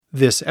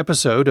This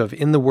episode of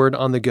In the Word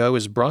on the Go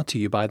is brought to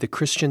you by the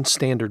Christian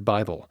Standard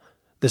Bible.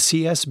 The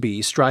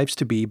CSB strives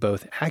to be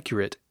both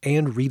accurate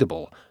and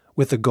readable,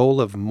 with the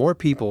goal of more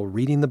people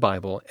reading the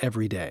Bible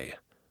every day.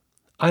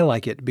 I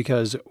like it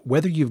because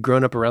whether you've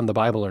grown up around the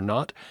Bible or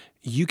not,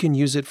 you can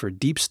use it for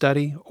deep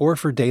study or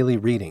for daily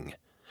reading.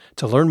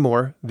 To learn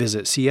more,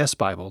 visit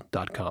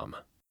csbible.com.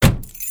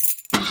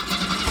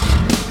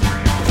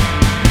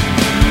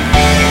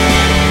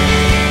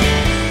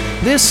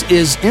 This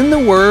is In the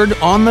Word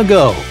on the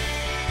Go,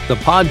 the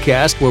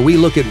podcast where we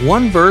look at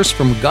one verse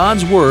from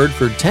God's Word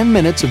for 10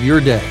 minutes of your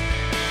day.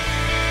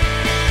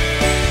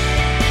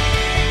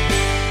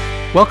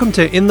 Welcome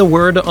to In the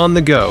Word on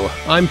the Go.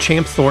 I'm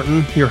Champ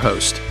Thornton, your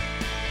host.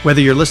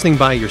 Whether you're listening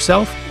by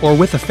yourself or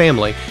with a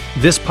family,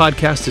 this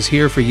podcast is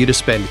here for you to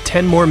spend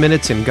 10 more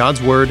minutes in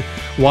God's Word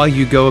while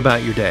you go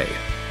about your day.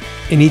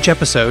 In each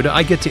episode,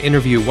 I get to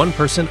interview one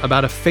person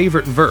about a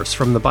favorite verse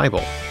from the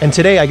Bible. And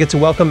today I get to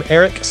welcome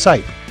Eric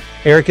Sipe.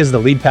 Eric is the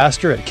lead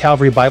pastor at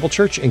Calvary Bible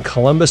Church in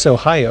Columbus,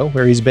 Ohio,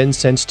 where he's been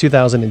since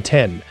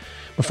 2010.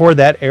 Before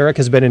that, Eric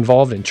has been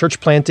involved in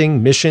church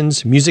planting,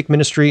 missions, music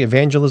ministry,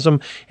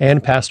 evangelism,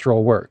 and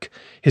pastoral work.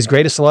 His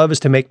greatest love is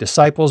to make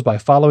disciples by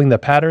following the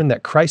pattern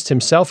that Christ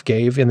himself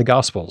gave in the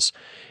Gospels.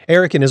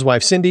 Eric and his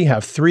wife Cindy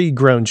have 3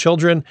 grown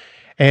children,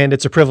 and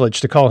it's a privilege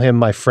to call him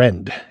my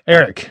friend.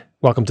 Eric,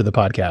 welcome to the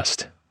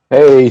podcast.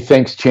 Hey,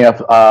 thanks,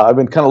 Champ. I've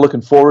been kind of looking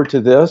forward to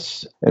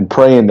this and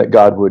praying that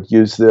God would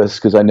use this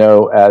because I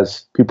know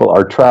as people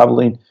are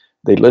traveling,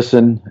 they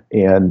listen,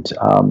 and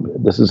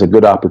this is a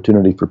good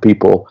opportunity for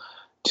people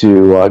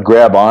to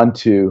grab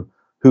onto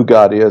who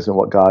God is and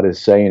what God is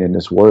saying in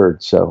His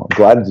Word. So I'm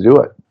glad to do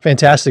it.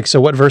 Fantastic. So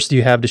what verse do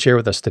you have to share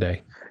with us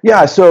today?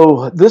 Yeah,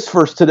 so this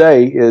verse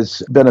today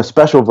has been a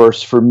special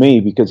verse for me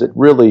because it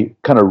really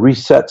kind of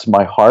resets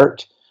my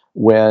heart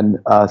when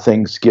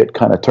things get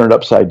kind of turned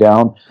upside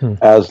down,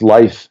 as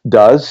life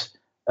does,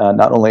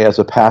 not only as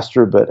a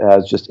pastor, but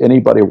as just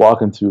anybody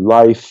walking through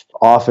life.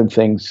 Often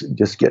things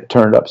just get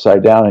turned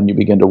upside down and you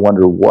begin to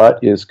wonder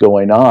what is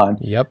going on.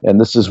 Yep.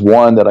 And this is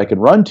one that I can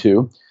run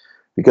to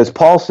because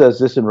Paul says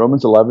this in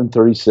Romans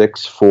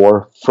 11:36,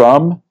 for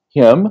from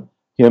him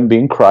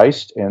being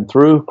Christ, and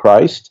through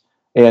Christ,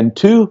 and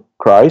to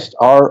Christ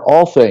are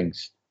all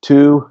things.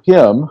 To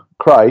him,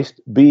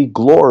 Christ, be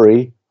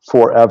glory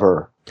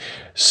forever.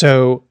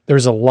 So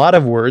there's a lot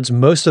of words.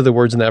 Most of the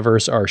words in that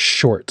verse are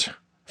short.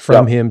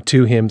 From him,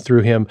 to him,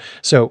 through him.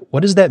 So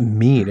what does that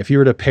mean? If you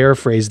were to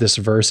paraphrase this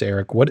verse,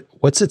 Eric,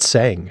 what's it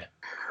saying?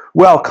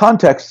 Well,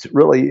 context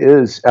really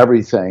is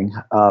everything.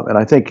 And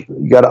I think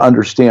you got to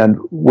understand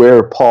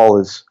where Paul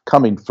is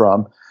coming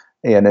from.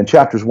 And in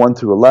chapters 1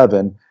 through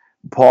 11,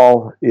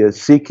 Paul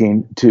is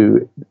seeking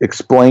to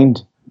explain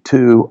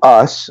to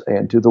us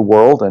and to the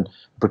world, and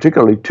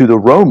particularly to the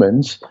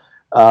Romans,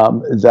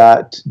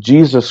 that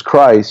Jesus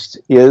Christ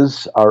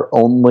is our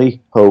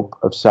only hope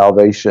of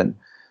salvation.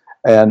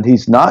 And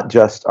he's not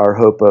just our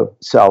hope of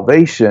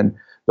salvation,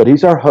 but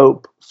he's our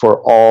hope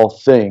for all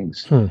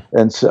things.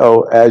 And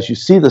so as you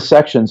see the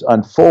sections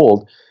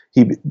unfold,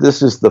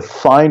 this is the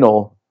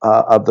final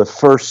of the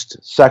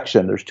first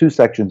section. There's 2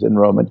 sections in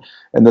Romans,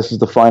 and this is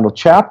the final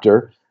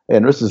chapter,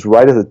 and this is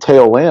right at the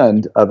tail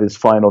end of his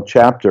final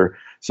chapter.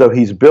 So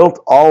he's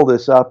built all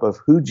this up of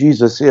who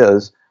Jesus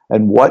is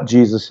and what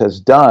Jesus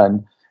has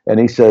done, and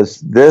he says,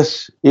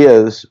 this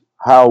is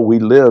how we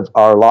live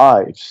our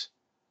lives.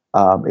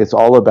 It's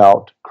all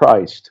about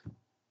Christ.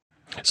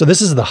 So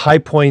this is the high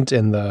point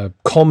and the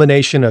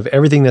culmination of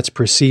everything that's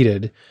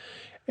preceded.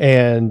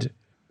 And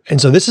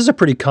so this is a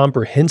pretty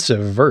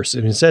comprehensive verse.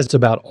 It says it's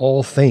about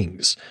all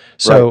things.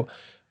 So right.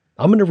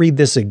 I'm going to read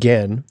this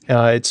again.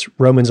 It's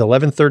Romans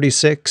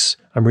 11:36.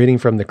 I'm reading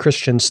from the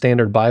Christian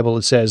Standard Bible.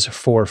 It says,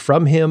 for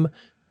from him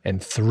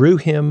and through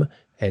him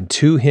and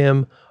to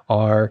him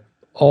are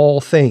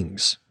all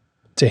things.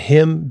 To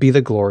him be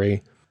the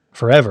glory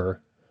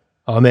forever.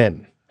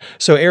 Amen.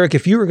 So, Eric,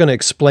 if you were going to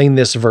explain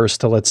this verse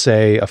to, let's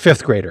say, a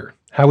 5th grader,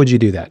 how would you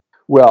do that?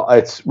 Well,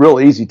 it's real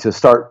easy to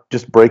start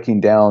just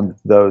breaking down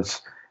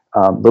those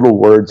little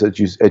words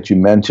that you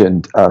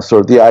mentioned.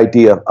 Sort of the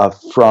idea of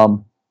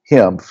from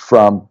him,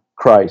 from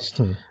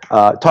Christ.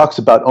 Talks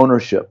about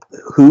ownership.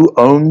 Who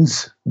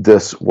owns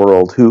this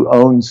world? Who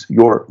owns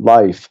your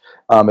life?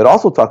 It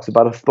also talks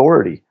about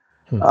authority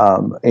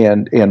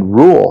and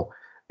rule.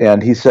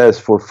 And he says,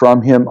 for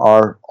from him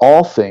are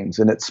all things.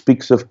 And it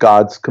speaks of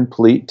God's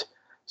complete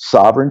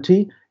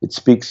sovereignty. It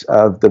speaks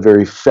of the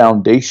very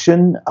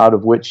foundation out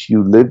of which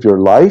you live your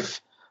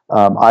life.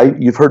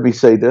 You've heard me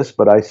say this,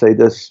 but I say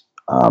this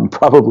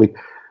probably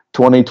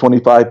 20,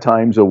 25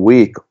 times a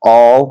week.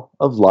 All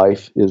of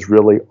life is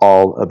really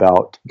all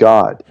about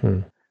God.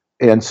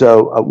 And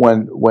so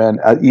when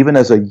even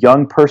as a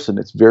young person,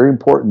 it's very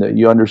important that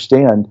you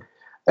understand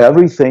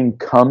everything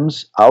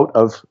comes out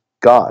of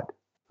God,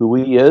 who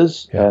he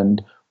is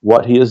and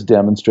what he has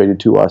demonstrated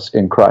to us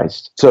in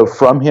Christ. So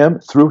from him,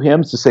 through him,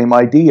 it's the same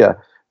idea.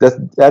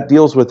 That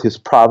deals with his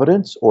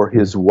providence or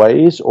his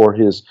ways or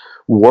his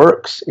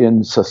works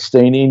in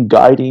sustaining,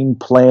 guiding,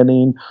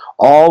 planning,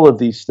 all of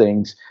these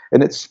things.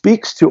 And it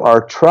speaks to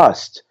our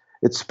trust.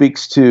 It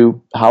speaks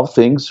to how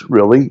things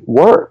really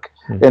work.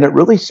 And it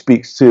really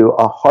speaks to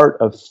a heart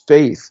of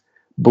faith,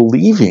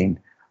 believing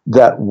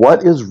that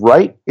what is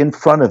right in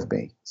front of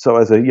me. So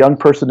as a young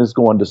person is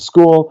going to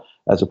school,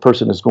 as a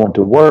person is going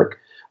to work,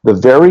 the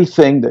very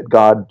thing that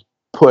God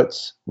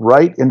puts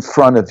right in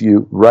front of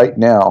you right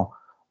now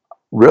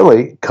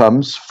really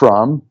comes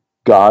from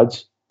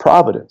God's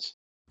providence.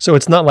 So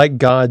it's not like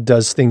God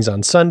does things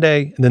on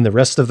Sunday and then the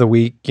rest of the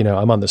week,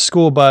 I'm on the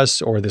school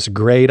bus or this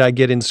grade I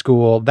get in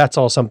school, that's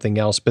all something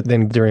else. But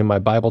then during my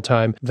Bible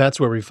time, that's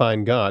where we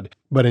find God.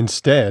 But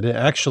instead,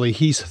 actually,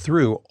 he's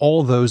through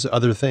all those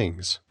other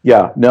things.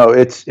 Yeah, no,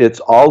 it's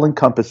all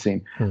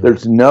encompassing.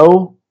 There's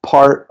no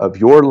part of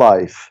your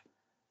life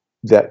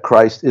that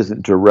Christ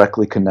isn't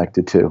directly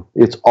connected to.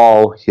 It's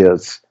all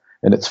his.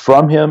 And it's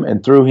from him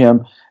and through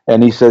him.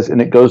 And he says,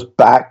 and it goes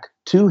back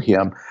to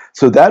him.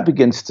 So that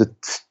begins to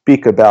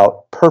speak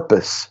about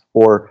purpose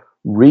or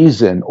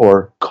reason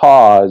or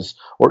cause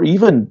or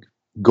even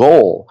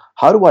goal.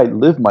 How do I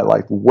live my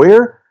life?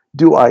 Where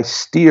do I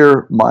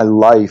steer my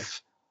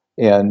life?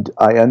 And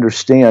I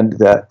understand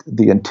that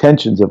the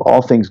intentions of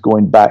all things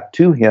going back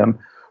to him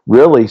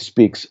really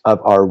speaks of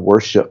our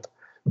worship.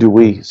 Do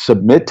we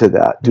submit to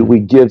that? Do we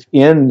give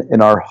in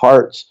our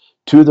hearts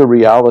to the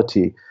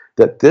reality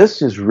that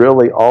this is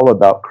really all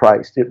about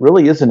Christ? It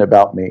really isn't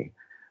about me.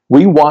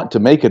 We want to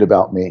make it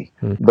about me,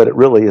 but it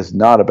really is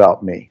not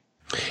about me.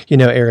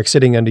 Eric,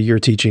 sitting under your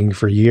teaching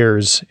for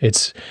years,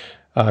 it's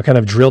kind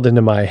of drilled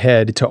into my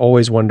head to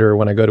always wonder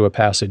when I go to a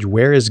passage,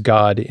 where is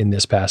God in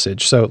this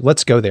passage? So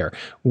let's go there.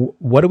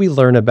 What do we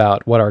learn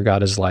about what our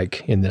God is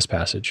like in this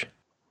passage?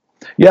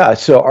 Yeah,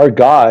 so our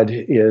God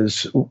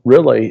is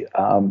really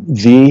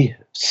the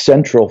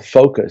central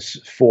focus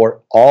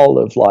for all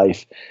of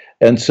life.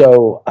 And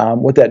so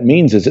what that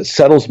means is it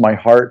settles my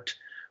heart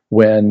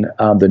when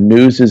the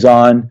news is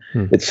on.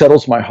 It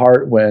settles my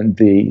heart when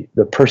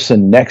the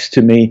person next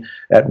to me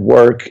at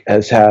work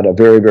has had a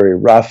very, very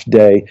rough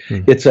day.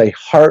 It's a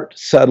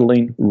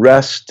heart-settling,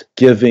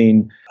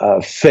 rest-giving,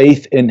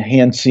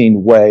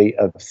 faith-enhancing way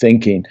of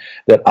thinking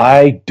that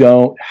I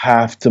don't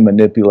have to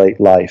manipulate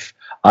life.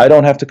 I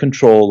don't have to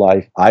control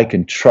life. I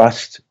can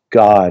trust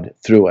God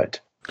through it.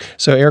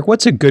 So, Eric,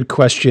 what's a good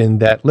question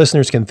that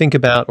listeners can think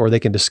about or they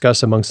can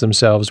discuss amongst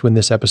themselves when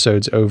this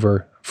episode's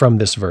over from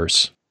this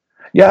verse?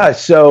 Yeah,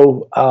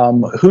 so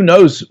who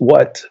knows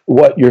what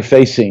you're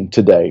facing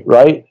today,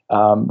 right?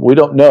 We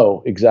don't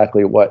know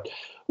exactly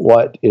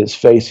what is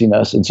facing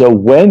us. And so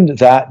when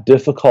that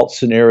difficult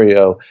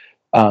scenario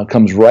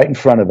comes right in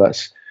front of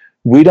us,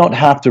 we don't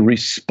have to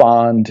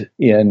respond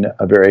in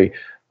a very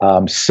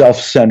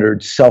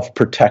self-centered,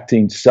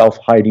 self-protecting,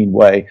 self-hiding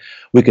way.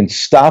 We can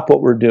stop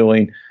what we're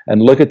doing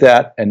and look at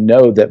that and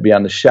know that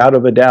beyond the shadow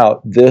of a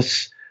doubt,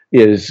 this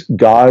is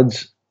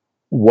God's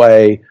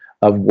way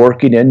of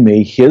working in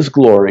me, his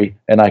glory,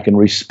 and I can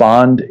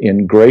respond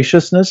in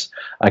graciousness,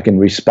 I can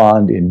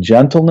respond in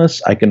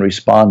gentleness, I can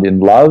respond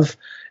in love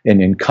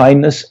and in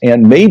kindness,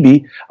 and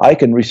maybe I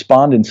can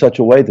respond in such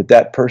a way that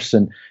that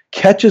person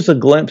catches a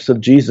glimpse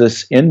of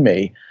Jesus in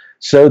me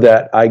so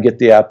that I get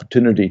the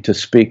opportunity to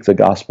speak the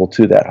gospel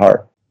to that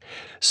heart.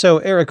 So,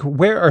 Eric,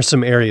 where are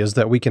some areas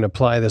that we can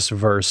apply this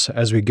verse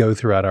as we go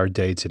throughout our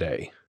day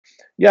today?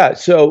 Yeah,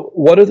 so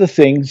what are the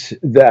things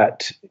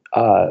that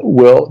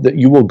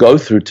you will go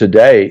through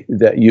today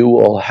that you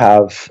will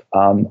have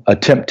a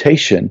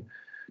temptation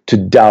to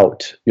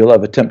doubt? You'll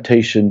have a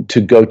temptation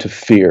to go to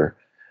fear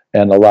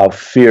and allow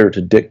fear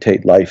to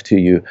dictate life to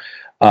you,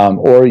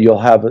 or you'll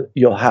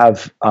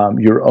have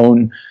your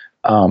own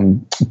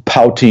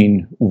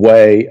pouting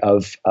way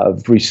of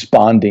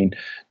responding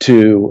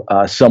to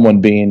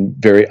someone being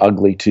very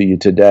ugly to you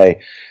today.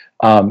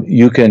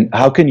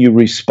 How can you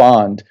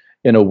respond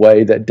in a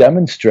way that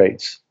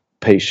demonstrates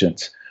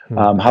patience?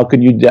 How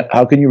can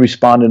you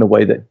respond in a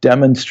way that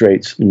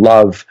demonstrates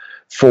love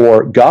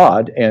for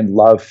God and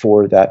love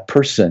for that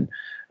person?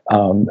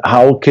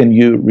 How can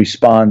you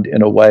respond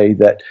in a way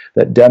that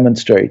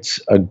demonstrates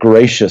a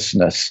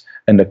graciousness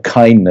and a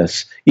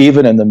kindness,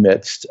 even in the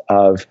midst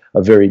of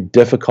a very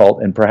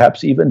difficult and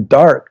perhaps even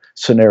dark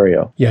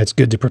scenario? Yeah, it's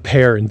good to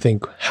prepare and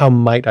think, how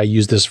might I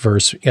use this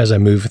verse as I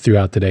move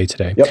throughout the day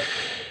today? Yep.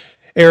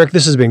 Eric,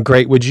 this has been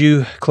great. Would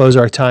you close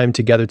our time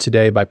together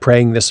today by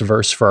praying this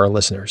verse for our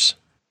listeners?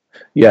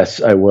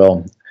 Yes, I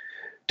will.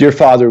 Dear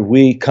Father,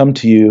 we come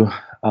to you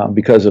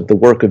because of the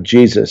work of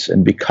Jesus,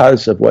 and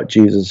because of what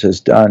Jesus has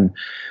done,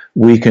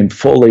 we can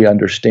fully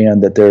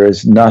understand that there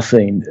is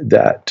nothing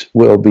that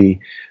will be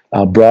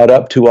brought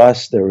up to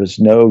us. There is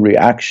no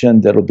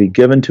reaction that will be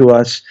given to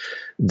us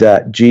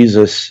that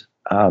Jesus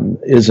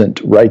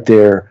isn't right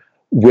there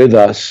with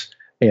us,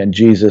 and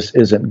Jesus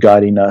isn't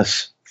guiding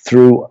us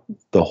through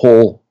the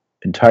whole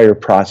entire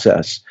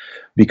process,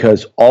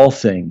 because all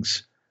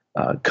things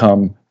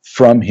come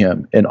from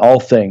him, and all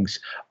things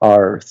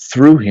are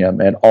through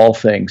him, and all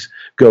things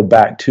go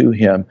back to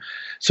him.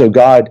 So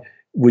God,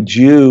 would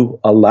you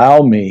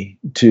allow me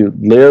to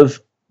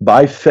live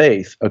by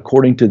faith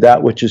according to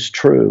that which is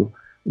true,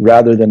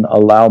 rather than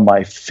allow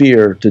my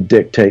fear to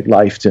dictate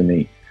life to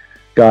me?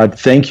 God,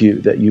 thank you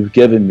that you've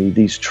given me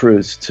these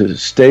truths to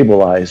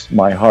stabilize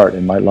my heart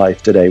and my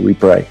life today, we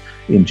pray.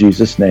 In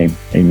Jesus' name,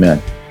 amen.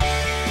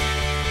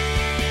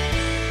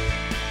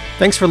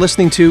 Thanks for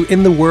listening to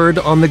In the Word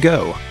on the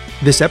Go.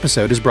 This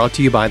episode is brought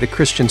to you by the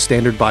Christian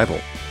Standard Bible.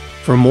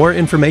 For more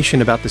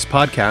information about this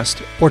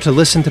podcast or to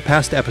listen to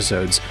past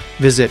episodes,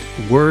 visit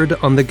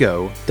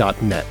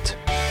wordonthego.net.